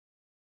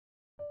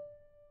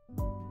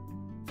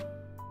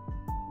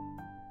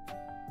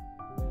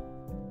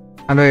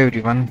Hello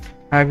everyone,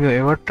 have you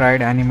ever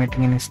tried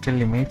animating in a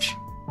still image?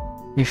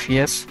 If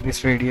yes, this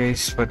video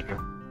is for you.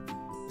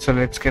 So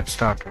let's get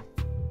started.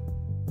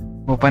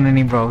 Open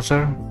any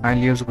browser. I'll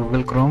use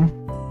Google Chrome,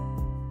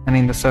 and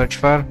in the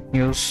search bar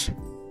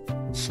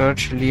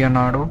search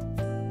Leonardo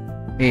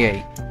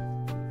AI.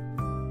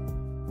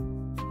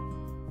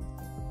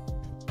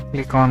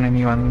 Click on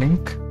any one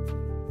link.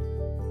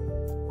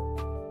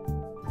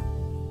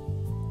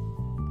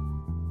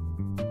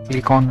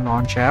 Click on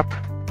launch app.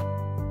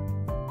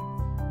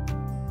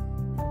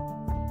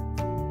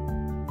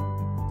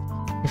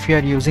 If you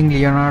are using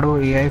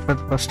Leonardo AI for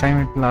the first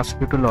time, it will ask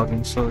you to log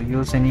in. So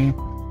use any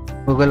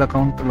Google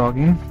account to log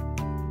in.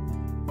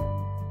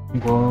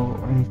 Go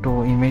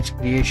into image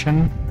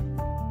creation.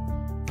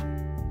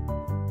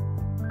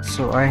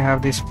 So I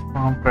have this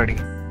prompt ready.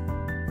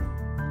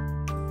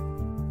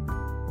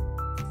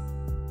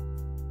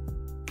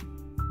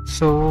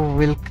 So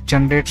we'll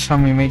generate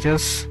some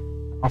images.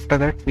 After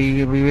that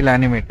we will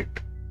animate it.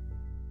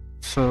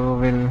 So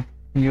we'll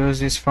use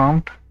this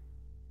prompt.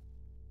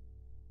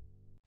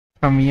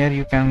 From here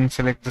you can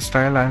select the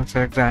style. I'll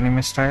select the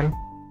anime style.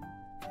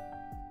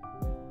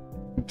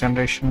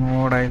 Generation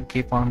mode I'll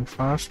keep on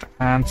first,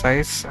 and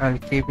size I'll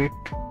keep it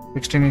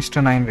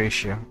 16:9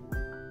 ratio.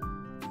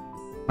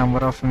 Number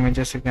of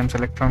images you can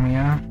select from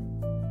here.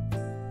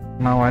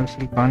 Now I'll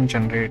click on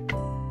generate.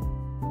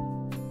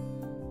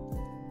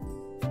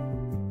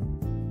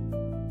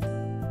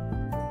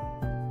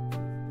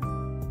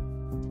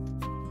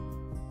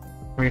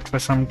 Wait for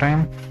some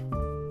time.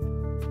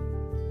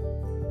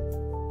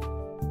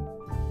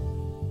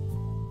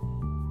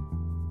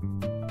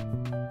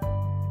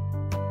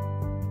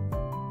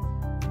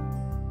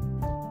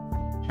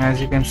 As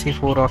you can see,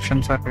 4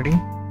 options are ready.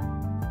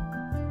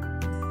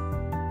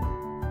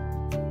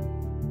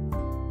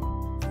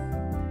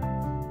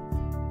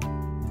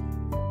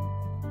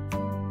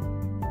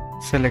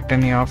 Select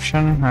any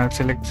option. I'll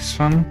select this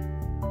one.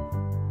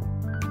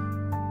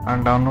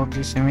 I'll download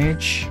this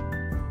image.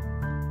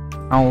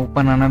 Now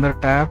open another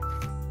tab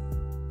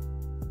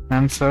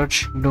and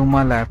search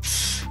lumalabs.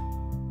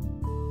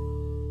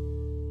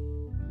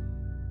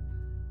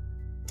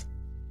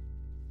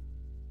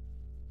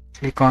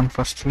 Click on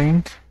first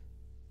link.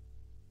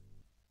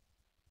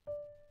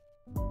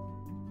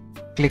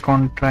 Click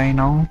on try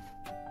now.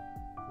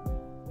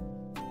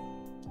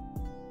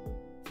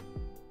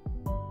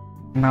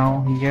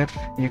 Now here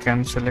you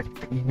can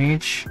select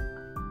image.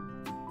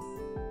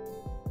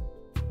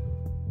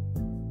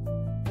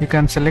 You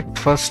can select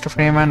first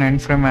frame and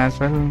end frame as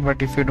well,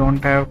 but if you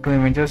don't have 2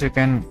 images, you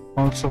can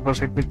also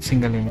proceed with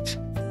single image.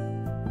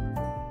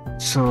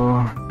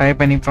 So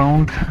type any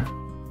prompt.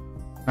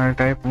 I'll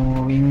type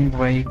moving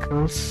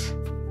vehicles.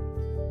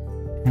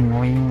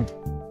 Moving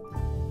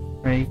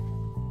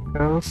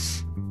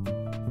vehicles.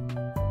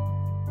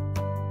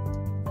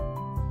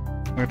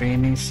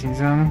 Rainy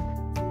season.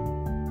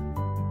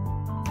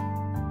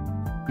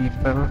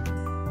 People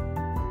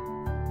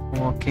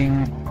walking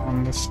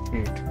on the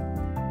street.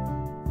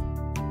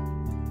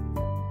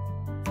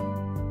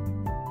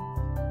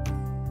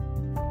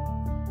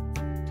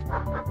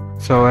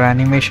 So our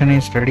animation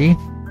is ready.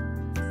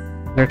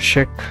 Let's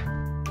check.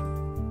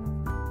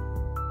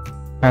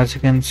 As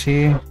you can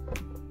see,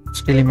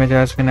 still image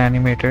has been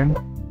animated.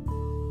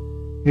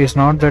 It is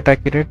not that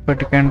accurate,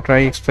 but you can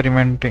try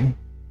experimenting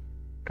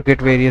to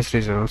get various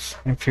results.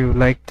 If you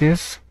like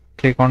this,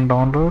 click on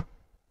download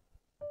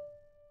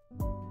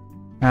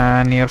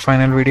and your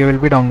final video will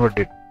be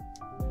downloaded.